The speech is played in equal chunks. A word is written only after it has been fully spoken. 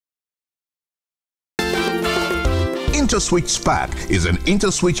InterswitchSPAK is an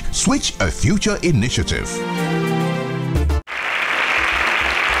IntersWitch Switch a Future initiative.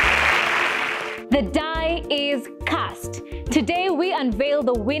 The die is cast. Today we unveil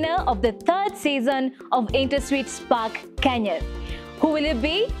the winner of the third season of InterswitchSPAK Kenya. Who will it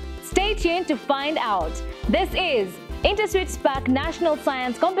be? Stay tuned to find out. This is InterswitchSPAK National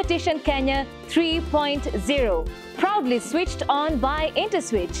Science Competition Kenya 3.0, proudly switched on by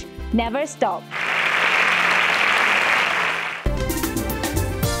IntersWitch. Never stop.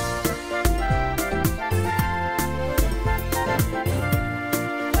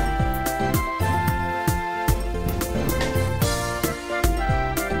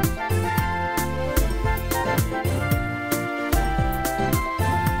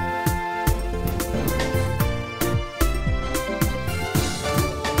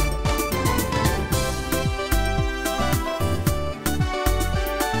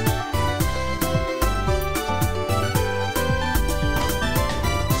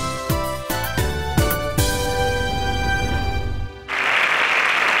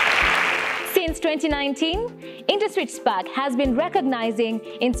 Since 2019, InterswitchSPAK has been recognizing,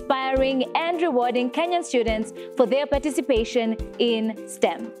 inspiring and rewarding Kenyan students for their participation in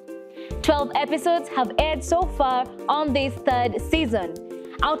STEM. 12 episodes have aired so far on this third season.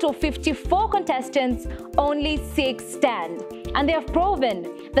 Out of 54 contestants, only 6 stand, and they have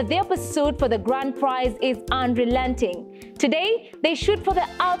proven that their pursuit for the grand prize is unrelenting. Today, they shoot for the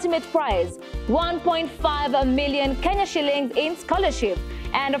ultimate prize, 1.5 million Kenya shillings in scholarship,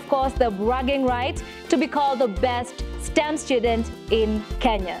 and of course the bragging right to be called the best STEM student in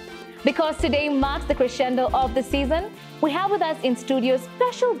Kenya. Because today marks the crescendo of the season, we have with us in studio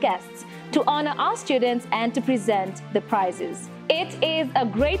special guests to honor our students and to present the prizes. It is a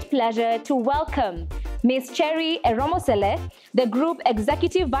great pleasure to welcome Ms. Cherry Eromosele, the Group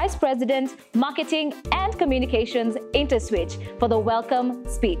Executive Vice President, Marketing and Communications, IntersWitch, for the welcome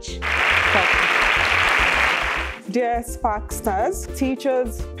speech. Welcome. Dear SPAK stars,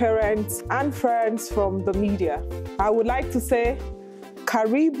 teachers, parents, and friends from the media, I would like to say,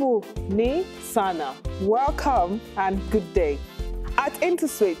 Karibu ni sana. Welcome and good day. At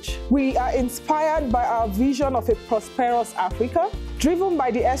IntersWitch, we are inspired by our vision of a prosperous Africa, driven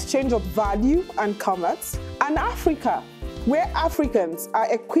by the exchange of value and commerce, an Africa where Africans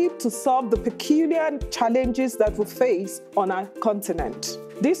are equipped to solve the peculiar challenges that we face on our continent.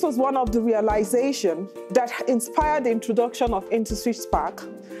 This was one of the realizations that inspired the introduction of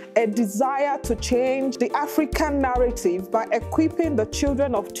InterswitchSPAK, a desire to change the African narrative by equipping the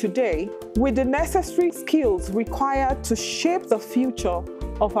children of today with the necessary skills required to shape the future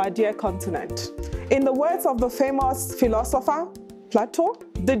of our dear continent. In the words of the famous philosopher, Plato,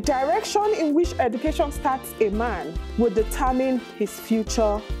 the direction in which education starts a man will determine his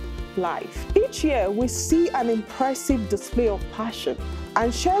future life. Each year, we see an impressive display of passion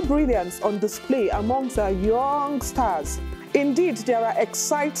and sheer brilliance on display amongst our young stars. Indeed, there are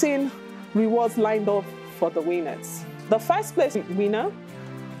exciting rewards lined up for the winners. The first place winner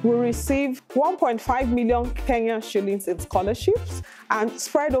will receive 1.5 million Kenyan shillings in scholarships and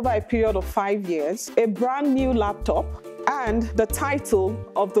spread over a period of 5 years, a brand new laptop, and the title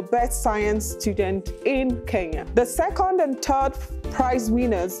of the best science student in Kenya. The second and third prize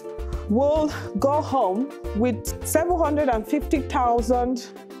winners will go home with 750,000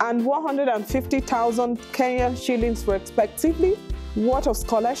 and 150,000 Kenyan shillings respectively, worth of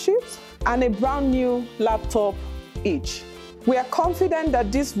scholarships, and a brand new laptop each. We are confident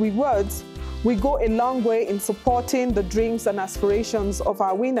that these rewards will go a long way in supporting the dreams and aspirations of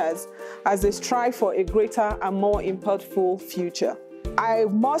our winners as they strive for a greater and more impactful future. I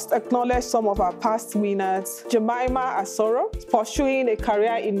must acknowledge some of our past winners. Jemima Asoro, pursuing a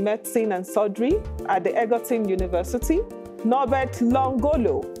career in medicine and surgery at the Egerton University. Norbert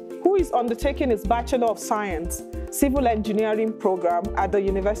Longolo, who is undertaking his Bachelor of Science Civil Engineering program at the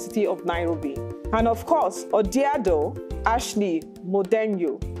University of Nairobi. And of course, Odiado Ashley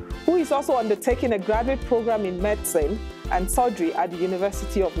Modenyo, who is also undertaking a graduate program in medicine and surgery at the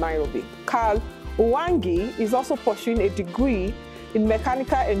University of Nairobi. Carl Uwangi is also pursuing a degree in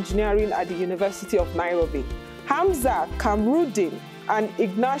mechanical engineering at the University of Nairobi. Hamza Kamrudin and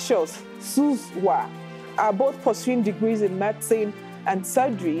Ignatius Suzwa are both pursuing degrees in medicine and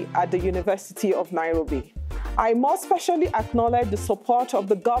surgery at the University of Nairobi. I most specially acknowledge the support of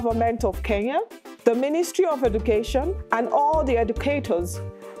the government of Kenya, the Ministry of Education, and all the educators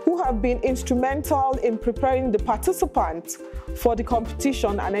who have been instrumental in preparing the participants for the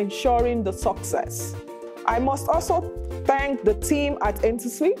competition and ensuring the success. I must also thank the team at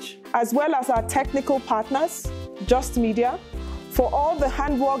IntersWitch, as well as our technical partners, Just Media, for all the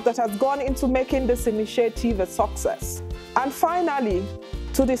handwork that has gone into making this initiative a success. And finally,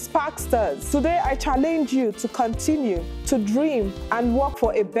 to the Sparksters, today I challenge you to continue to dream and work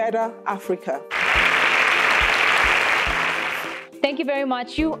for a better Africa. Thank you very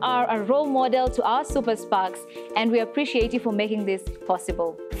much. You are a role model to our Super Sparks, and we appreciate you for making this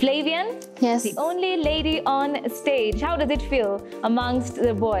possible. Flavian? Yes. The only lady on stage. How does it feel amongst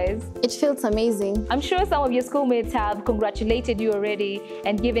the boys? It feels amazing. I'm sure some of your schoolmates have congratulated you already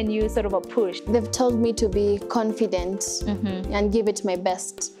and given you sort of a push. They've told me to be confident and give it my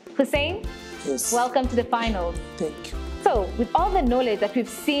best. Hussein? Yes. Welcome to the finals. Thank you. So, with all the knowledge that we've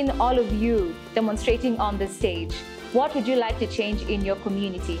seen all of you demonstrating on the stage, what would you like to change in your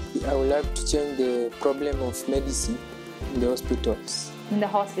community? I would like to change the problem of medicine in the hospitals. In the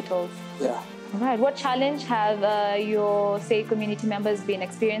hospitals? Yeah. All right. What challenge have your, say, community members been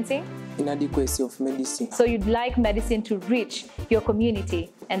experiencing? Inadequacy of medicine. So you'd like medicine to reach your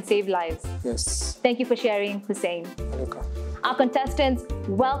community and save lives? Yes. Thank you for sharing, Hussein. Welcome. Our contestants,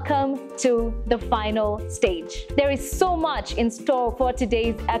 welcome to the final stage. There is so much in store for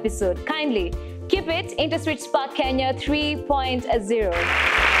today's episode. Kindly keep it InterswitchSPAK Kenya 3.0.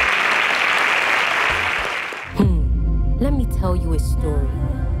 Let me tell you a story.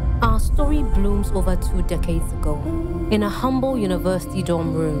 Our story blooms over 2 decades ago in a humble university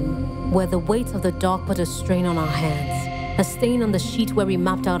dorm room where the weight of the dark put a strain on our hands, a stain on the sheet where we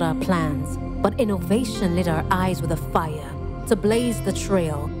mapped out our plans. But innovation lit our eyes with a fire to blaze the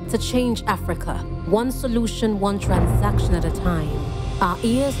trail, to change Africa, one solution, one transaction at a time. Our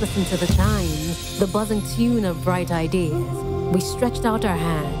ears listened to the chimes, the buzzing tune of bright ideas. We stretched out our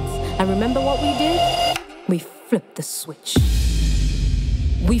hands, and remember what we did? We flipped the switch.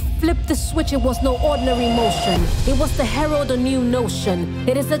 We flipped the switch. It was no ordinary motion. It was to herald a new notion.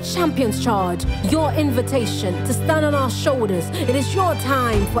 It is a champion's charge, your invitation to stand on our shoulders. It is your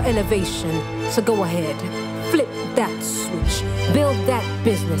time for elevation. So go ahead, flip that switch, build that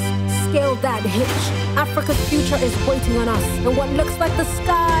business, scale that hitch. Africa's future is waiting on us, and what looks like the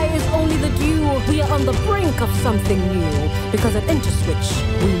sky is only the dew. We are on the brink of something new, because at IntersWitch,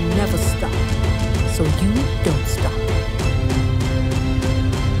 we never stop. So you don't stop.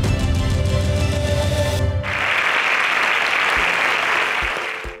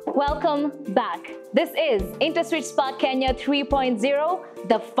 Welcome back. This is InterswitchSPAK Kenya 3.0,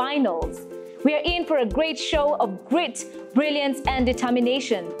 the finals. We are in for a great show of grit, brilliance, and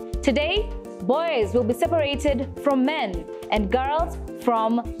determination. Today, boys will be separated from men and girls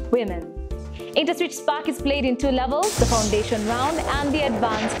from women. InterswitchSPAK is played in 2 levels, the foundation round and the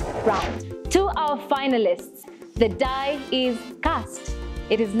advanced round. To our finalists, the die is cast.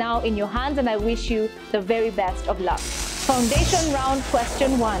 It is now in your hands, and I wish you the very best of luck. Foundation round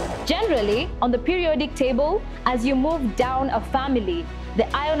question 1. Generally, on the periodic table, as you move down a family,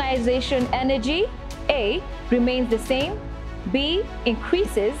 the ionization energy, A, remains the same, B,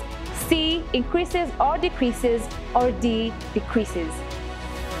 increases, C, increases or decreases, or D, decreases.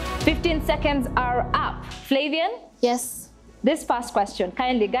 15 seconds are up. Flavian? Yes. This first question,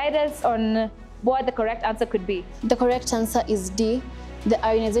 kindly guide us on what the correct answer could be. The correct answer is D. The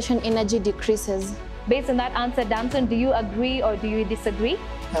ionization energy decreases. Based on that answer, Damson, do you agree or do you disagree?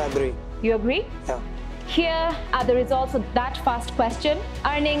 I agree. You agree? Yeah. Here are the results of that first question.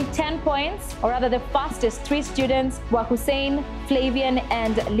 Earning 10 points, or rather the fastest 3 students were Hussein, Flavian,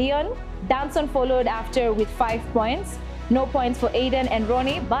 and Leon. Damson followed after with 5 points. No points for Aiden and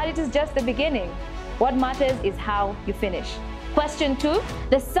Ronnie, but it is just the beginning. What matters is how you finish. Question 2.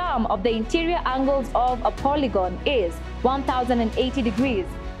 The sum of the interior angles of a polygon is 1080 degrees.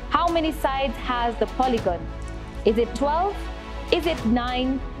 How many sides has the polygon? Is it 12? Is it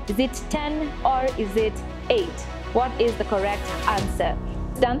 9? Is it 10? Or is it 8? What is the correct answer?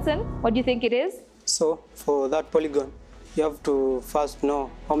 Danson, what do you think it is? So, for that polygon, you have to first know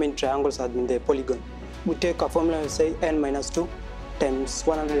how many triangles are in the polygon. We take a formula and say n minus 2 times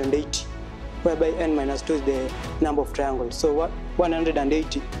 180, whereby n minus 2 is the number of triangles. So,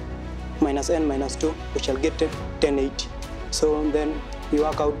 180 minus n minus 2, we shall get 1080. So, then you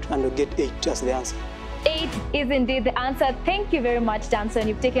work out and you get 8 as the answer. 8 is indeed the answer. Thank you very much, Damson.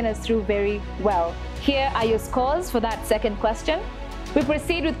 You've taken us through very well. Here are your scores for that second question. We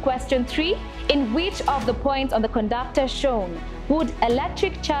proceed with question 3. In which of the points on the conductor shown would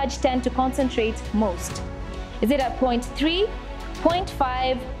electric charge tend to concentrate most? Is it at point 3, point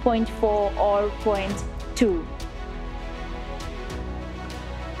 5, point 4, or point 2?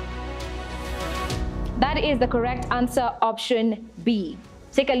 That is the correct answer, option B.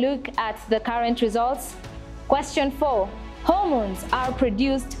 Take a look at the current results. Question 4. Hormones are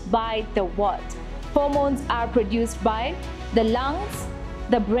produced by the what? Hormones are produced by the lungs,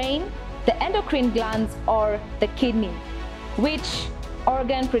 the brain, the endocrine glands, or the kidney? Which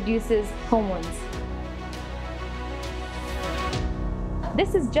organ produces hormones?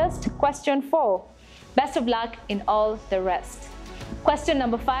 This is just question 4. Best of luck in all the rest. Question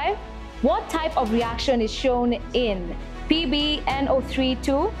number 5. What type of reaction is shown in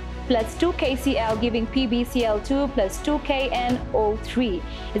PbNO3 plus 2KCl giving PbCl2 plus 2KNO3?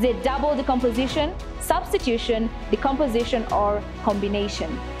 Is it double decomposition, substitution, decomposition, or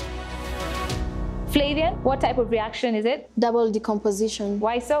combination? Flavian, what type of reaction is it? Double decomposition.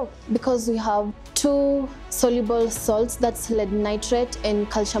 Why so? Because we have 2 soluble salts, that's lead nitrate and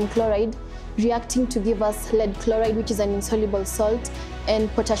calcium chloride, reacting to give us lead chloride, which is an insoluble salt,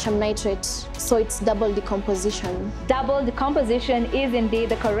 and potassium nitrate. So it's double decomposition. Double decomposition is indeed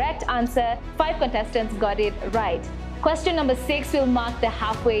the correct answer. 5 contestants got it right. Question number 6 will mark the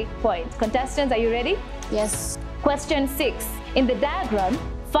halfway point. Contestants, are you ready? Yes. Question 6. In the diagram,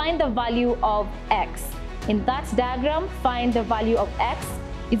 find the value of x. In that diagram, find the value of x.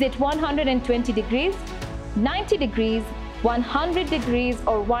 Is it 120 degrees, 90 degrees, 100 degrees,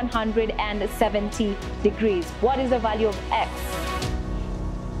 or 170 degrees? What is the value of x?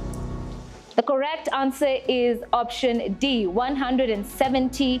 The correct answer is option D,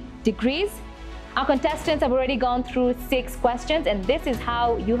 170 degrees. Our contestants have already gone through 6 questions, and this is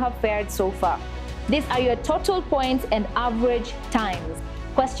how you have fared so far. These are your total points and average times.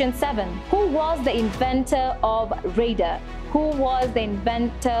 Question 7. Who was the inventor of radar? Who was the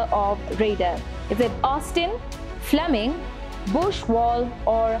inventor of radar? Is it Austin, Fleming, Bushwall,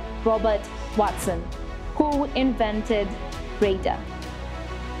 or Robert Watson? Who invented radar?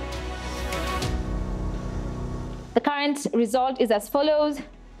 The current result is as follows.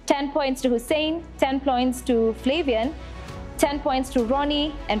 10 points to Hussein, 10 points to Flavian, 10 points to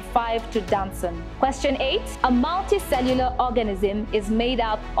Ronnie, and 5 to Danson. Question 8. A multicellular organism is made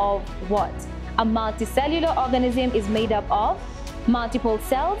up of what? A multicellular organism is made up of multiple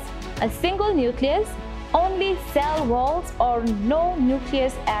cells, a single nucleus, only cell walls, or no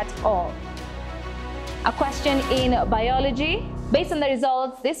nucleus at all. A question in biology. Based on the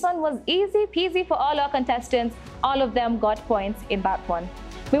results, this one was easy peasy for all our contestants. All of them got points in that one.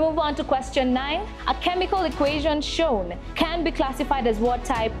 We move on to question 9. A chemical equation shown can be classified as what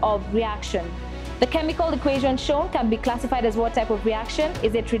type of reaction? The chemical equation shown can be classified as what type of reaction?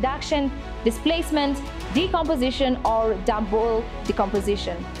 Is it reduction, displacement, decomposition, or double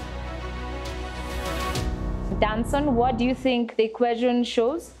decomposition? Danson, what do you think the equation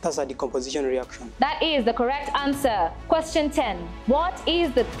shows? That's a decomposition reaction. That is the correct answer. Question 10. What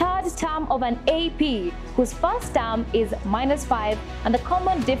is the third term of an AP whose first term is -5 and the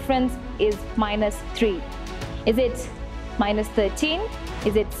common difference is -3? Is it -13?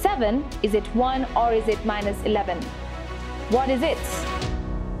 Is it 7? Is it 1? Or is it -11? What is it?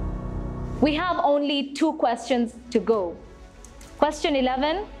 We have only 2 questions to go. Question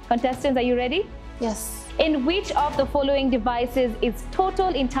 11. Contestants, are you ready? Yes. In which of the following devices is total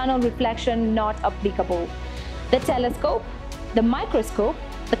internal reflection not applicable? The telescope, the microscope,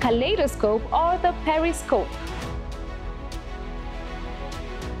 the kaleidoscope, or the periscope?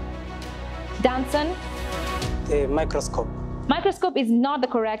 Danson? The microscope. Microscope is not the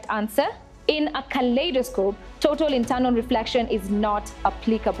correct answer. In a kaleidoscope, total internal reflection is not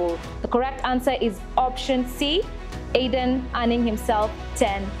applicable. The correct answer is option C, Aiden earning himself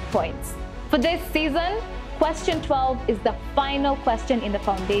 10 points. For this season, question 12 is the final question in the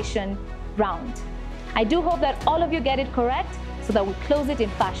foundation round. I do hope that all of you get it correct so that we close it in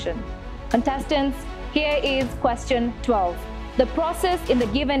fashion. Contestants, here is question 12. The process in the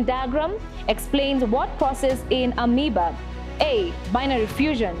given diagram explains what process in amoeba? A. Binary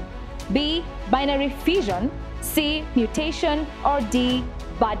fusion, B. Binary fission, C. Mutation, or D.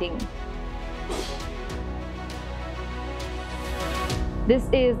 Budding. This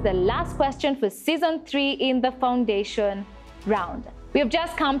is the last question for season 3 in the foundation round. We have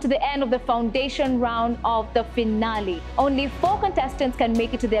just come to the end of the foundation round of the finale. Only 4 contestants can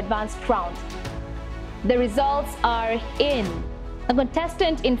make it to the advanced round. The results are in. The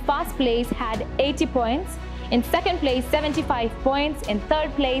contestant in first place had 80 points, in second place 75 points, in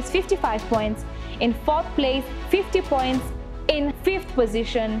third place 55 points, in fourth place 50 points, in 5th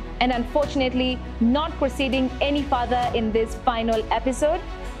position, and unfortunately not proceeding any further in this final episode.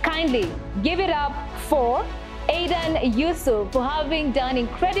 Kindly give it up for Aiden Yusuf for having done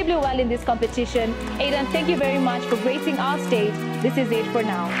incredibly well in this competition. Aiden, thank you very much for gracing our stage. This is it for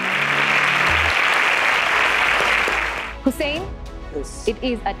now. Hussein, Yes. it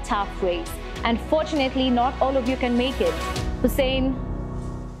is a tough race. Unfortunately, not all of you can make it. Hussein,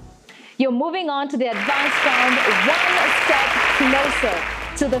 You're moving on to the advanced round, one step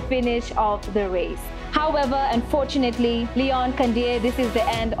closer to the finish of the race. However, unfortunately, Leon Kandie, this is the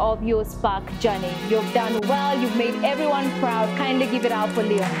end of your SPAK journey. You've done well, you've made everyone proud. Kindly give it up for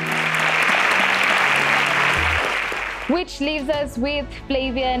Leon. Which leaves us with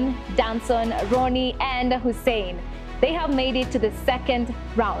Flavian, Danson, Ronnie, and Hussein. They have made it to the second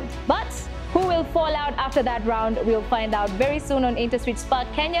round. But who will fall out after that round? We'll find out very soon on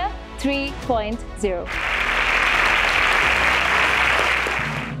InterswitchSPAK Kenya 3.0.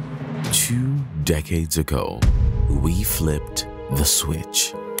 2 decades ago, we flipped the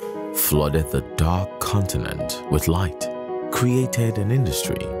switch, flooded the dark continent with light, created an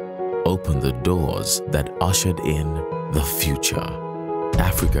industry, opened the doors that ushered in the future.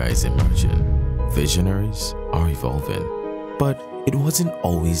 Africa is emerging, visionaries are evolving, but it wasn't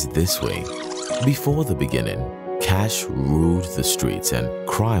always this way. Before the beginning, cash ruled the streets and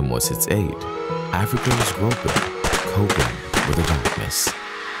crime was its aid. Africa was groping, coping with the darkness,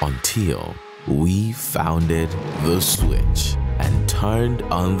 until we founded the switch and turned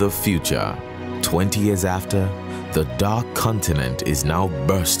on the future. 20 years after, the dark continent is now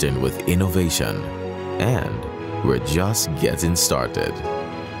bursting with innovation, and we're just getting started.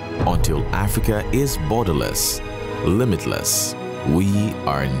 Until Africa is borderless, limitless, we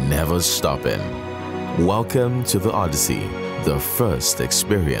are never stopping. Welcome to the Odyssey, the first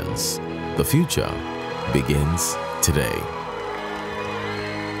experience. The future begins today.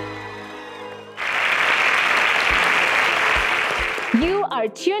 You are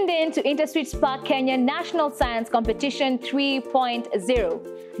tuned in to InterswitchSPAK Kenya National Science Competition 3.0.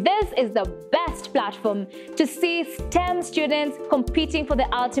 This is the best platform to see STEM students competing for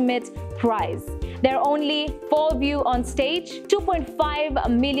the ultimate prize. There are only 4 of you on stage, 2.5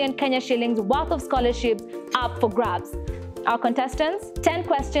 million Kenya shillings worth of scholarships up for grabs. Our contestants, 10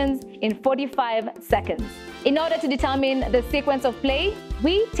 questions in 45 seconds. In order to determine the sequence of play,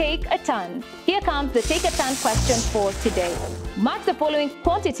 we take a turn. Here comes the take a turn question for today. Match the following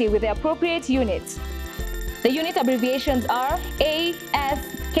quantity with the appropriate unit. The unit abbreviations are AS,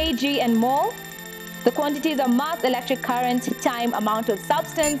 kg, and mole. The quantities are mass, electric current, time, amount of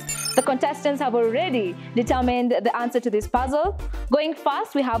substance. The contestants have already determined the answer to this puzzle. Going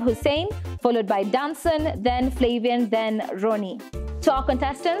fast, we have Hussein, followed by Danson, then Flavian, then Ronnie. To our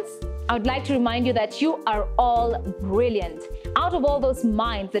contestants, I would like to remind you that you are all brilliant. Out of all those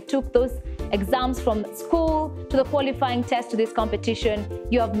minds that took those exams from school to the qualifying test to this competition,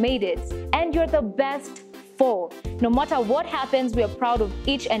 you have made it, and you're the best 4. No matter what happens, we are proud of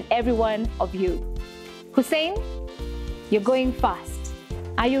each and every one of you. Hussein, you're going fast.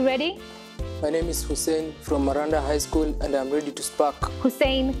 Are you ready? My name is Hussein from Maranda High School, and I'm ready to spark.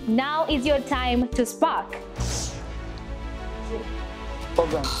 Hussein, now is your time to spark.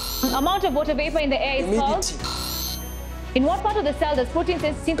 Program. Amount of water vapor in the air is called? In what part of the cell does protein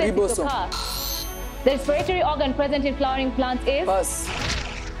synthesis occur? The respiratory organ present in flowering plants is? Pass.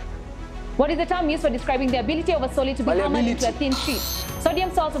 What is the term used for describing the ability of a solid to be hammered into a thin sheet?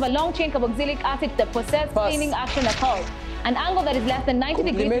 Sodium salts of a long chain carboxylic acid that possess cleaning action are called. An angle that is less than 90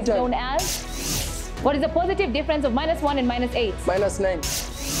 degrees is known as? What is the positive difference of -1 and -8? -9.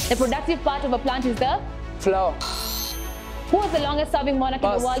 The productive part of a plant is the? Flower. Who was the longest serving monarch in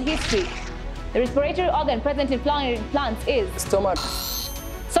the world history? The respiratory organ present in flowering plants is? Stomach.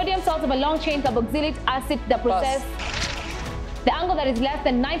 Sodium salts of a long chain carboxylic acid that possess? The angle that is less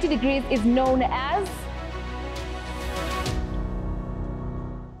than 90 degrees is known as?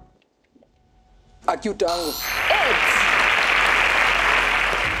 Acute angle.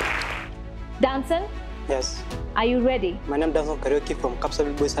 Danson? Yes. Are you ready? My name is Danson Karaoke from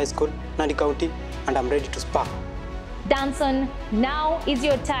Kapsabet Boys High School, Nandi County, and I'm ready to spark. Danson, now is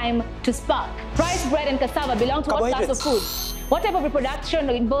your time to spark. Rice, bread, and cassava belong to what class of food? What type of reproduction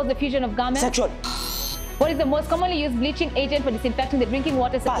involves the fusion of gametes? Sexual. What is the most commonly used bleaching agent for disinfecting the drinking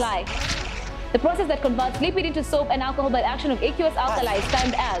water supply? The process that converts liquid into soap and alcohol by the action of aqueous alkali is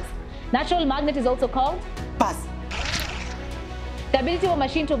termed as? Natural magnet is also called? Pass. The ability of a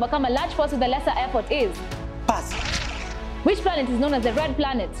machine to overcome a large force with a lesser effort is? Pass. Which planet is known as the red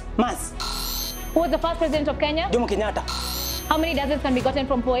planet? Mars. Who was the first president of Kenya? Jomo Kenyatta. How many dozens can be gotten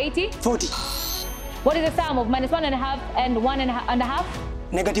from 480? 40. What is the sum of -1.5 and 1.5?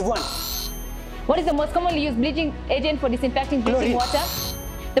 -1. What is the most commonly used bleaching agent for disinfecting drinking water?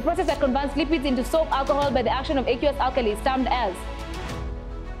 The process that converts liquids into soap alcohol by the action of aqueous alkali is termed as?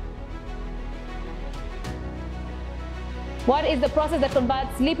 What is the process that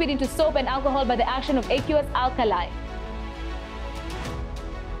converts liquid into soap and alcohol by the action of aqueous alkali?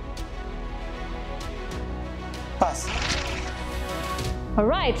 Pass. All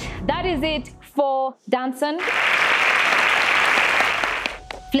right, that is it for Danson.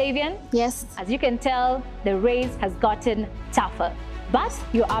 Flavian? Yes. As you can tell, the race has gotten tougher, but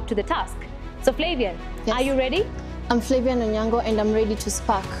you're up to the task. So Flavian, Yes. are you ready? I'm Flavian Onyango and I'm ready to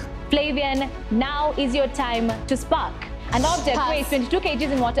spark. Flavian, now is your time to spark. An object Pass. weighs 22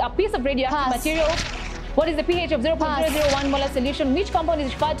 kgs in water, a piece of radioactive Pass. material. What is the pH of 0.001 molar solution? Which compound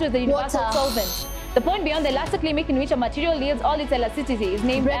is referred to as the universal Water. solvent? The point beyond the elastic limit in which a material yields all its elasticity is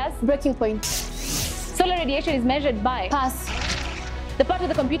named as? Breaking point. Solar radiation is measured by? Pass. The part of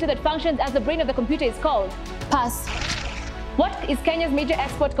the computer that functions as the brain of the computer is called? Pass. What is Kenya's major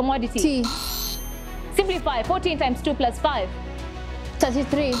export commodity? T. Simplify 14 times 2 plus 5.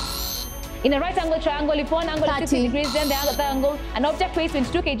 33. In a right angle triangle, if one angle is 60 30. degrees, then the other angle, an object weighs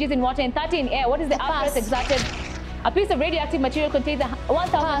 22 kgs in water and 30 in air. What is the Pass. apparatus exerted? A piece of radioactive material contains 1,000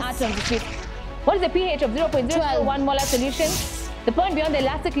 Pass. atoms. What is the pH of 0.001 molar solution? The point beyond the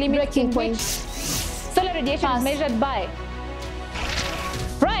elastic limit Breaking in point. which solar radiation Pass. is measured by?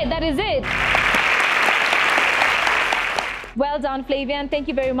 Right, that is it. Well done, Flavian. Thank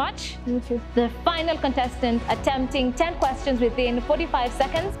you very much. Thank you. The final contestant attempting 10 questions within 45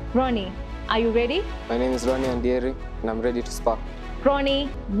 seconds. Ronnie, are you ready? My name is Ronnie Andieri, and I'm ready to spark. Ronnie,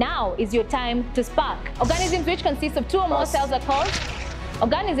 now is your time to spark. Organisms which consist of 2 or more Pass. cells are called?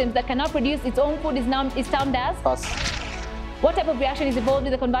 Organisms that cannot produce its own food is termed as? Pass. What type of reaction is involved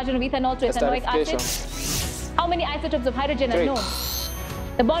with the conversion of ethanol to ethanoic Esterification. acid? How many isotopes of hydrogen are 3. known?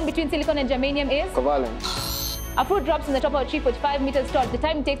 The bond between silicon and germanium is? Covalent. A fruit drops from the top of a tree 45 meters tall. The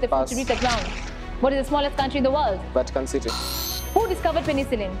time it takes the fruit Pass. to reach the ground. What is the smallest country in the world? Vatican City. Who discovered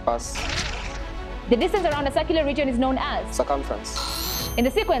penicillin? Pass. The distance around a circular region is known as? Circumference. In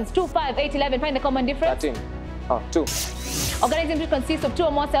the sequence 2, 5, 8, 11, find the common difference. 13. 2. Organisms which consist of 2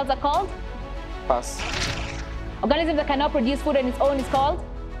 or more cells are called? Pass. Organisms that cannot produce food on its own is called?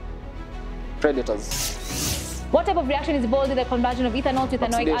 Predators. What type of reaction is involved with the conversion of ethanol to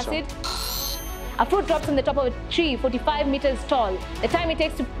ethanoic Oxidation. acid? A fruit drops from the top of a tree 45 meters tall. The time it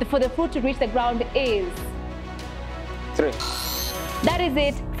takes for the fruit to reach the ground is? 3. That is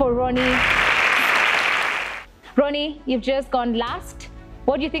it for Ronnie. Ronnie, you've just gone last.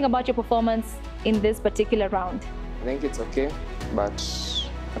 What do you think about your performance in this particular round? I think it's okay, but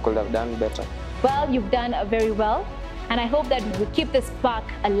I could have done better. Well, you've done very well, and I hope that we keep the spark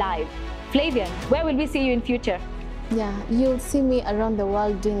alive. Flavian, where will we see you in future? Yeah, you'll see me around the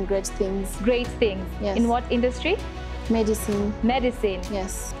world doing great things. Great things. Yes. In what industry? Medicine. Medicine.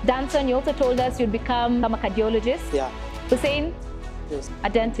 Yes. Danson, you also told us you'd become a cardiologist. Yeah. Hussein, Yes. a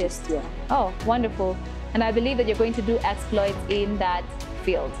dentist. Yeah. Oh, wonderful. And I believe that you're going to do exploits in that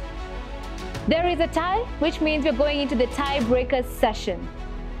field. There is a tie, which means we're going into the tiebreaker session.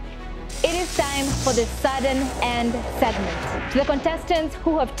 It is time for the sudden end segment. To the contestants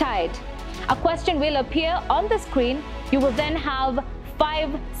who have tied, a question will appear on the screen. You will then have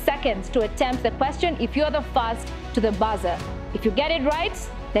 5 seconds to attempt the question if you're the first to the buzzer. If you get it right,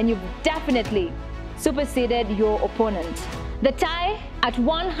 then you've definitely superseded your opponent. The tie at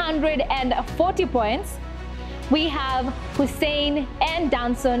 140 points, we have Hussein and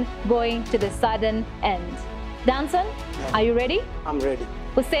Danson going to the sudden end. Danson, are you ready? I'm ready.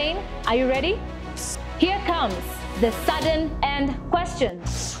 Hussein, are you ready? Here comes the sudden end question.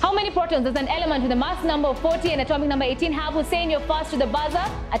 How many protons does an element with a mass number of 40 and atomic number 18 have? Hussein, you're first to the buzzer.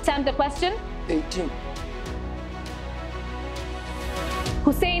 Attempt the question. 18.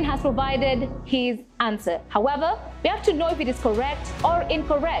 Hussein has provided his answer. However, we have to know if it is correct or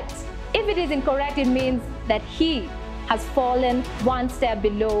incorrect. If it is incorrect, it means that he has fallen 1 step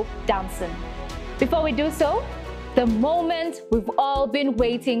below Danson. Before we do so, the moment we've all been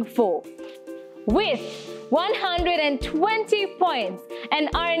waiting for. With 120 points and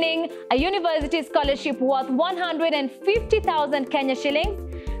earning a university scholarship worth 150,000 Kenya shillings,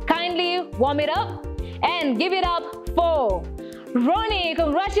 kindly warm it up and give it up for Ronnie.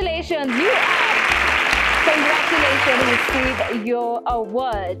 Congratulations, you received your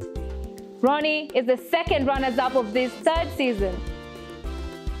award. Ronnie is the second runners-up of this 3rd season.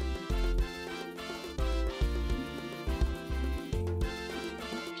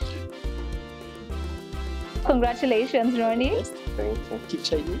 Congratulations, Ronnie. Yes, thank you. Keep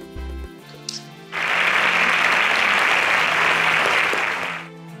shining.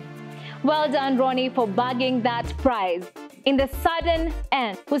 Well done, Ronnie, for bagging that prize. In the sudden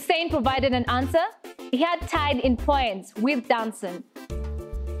end, Hussein provided an answer. He had tied in points with Danson.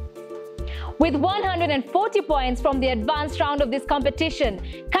 With 140 points from the advanced round of this competition,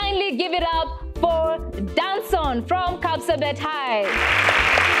 kindly give it up for Danson from Kapsabet High.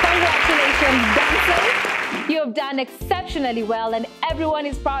 Congratulations, Danson. You have done exceptionally well and everyone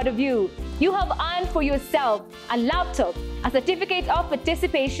is proud of you. You have earned for yourself a laptop, a certificate of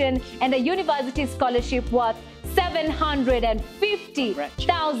participation, and a university scholarship worth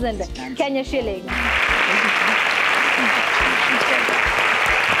 750,000 Kenya shillings.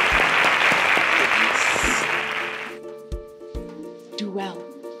 Do well.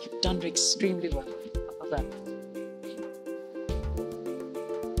 You've done extremely well. Well done.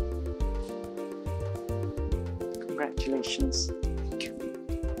 Congratulations.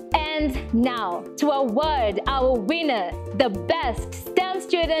 And now to award our winner, the best STEM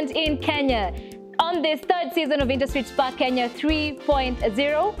student in Kenya on this third season of InterswitchSPAK Kenya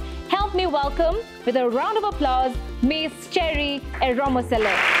 3.0. Help me welcome, with a round of applause, Miss Cherry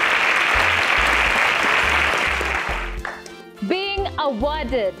Eromosele. Being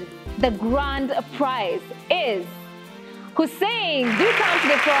awarded the grand prize is Hussein. Do come to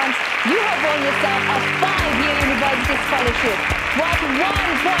the front. You have won yourself a 5-year university scholarship worth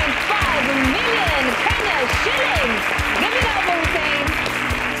 1.5 million Kenya shillings. Give it up for Hussein.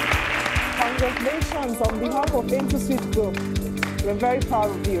 Congratulations on behalf of Interswitch Group. We're very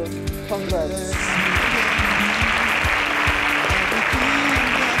proud of you. Congrats.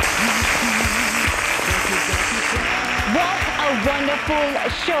 What a wonderful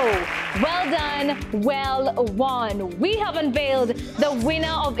show. Well done, well won. We have unveiled the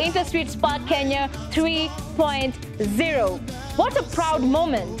winner of InterswitchSPAK Kenya 3.0. What a proud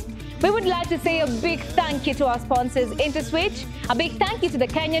moment. We would like to say a big thank you to our sponsors, IntersWitch, a big thank you to the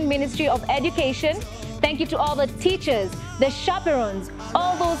Kenyan Ministry of Education, thank you to all the teachers, the chaperones,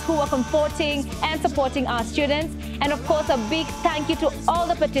 all those who are comforting and supporting our students, and of course a big thank you to all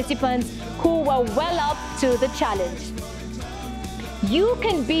the participants who were well up to the challenge. You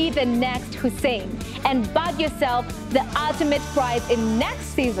can be the next Hussein and bag yourself the ultimate prize in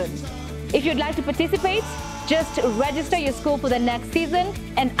next season. If you'd like to participate, just register your school for the next season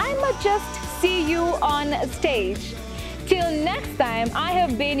and I might just see you on stage. Till next time, I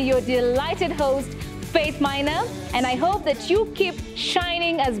have been your delighted host, Faith Minor, and I hope that you keep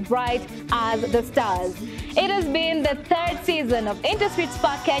shining as bright as the stars. It has been the third season of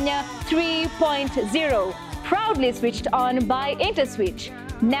InterswitchSPAK Kenya 3.0, proudly switched on by IntersWitch.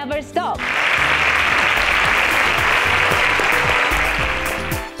 Never stop.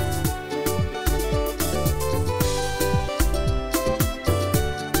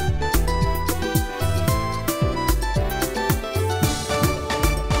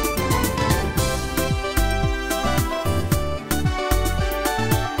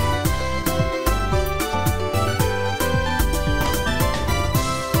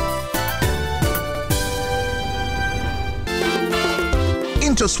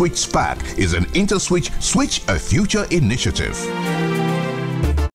 InterswitchSPAK is an Interswitch Switch a Future initiative.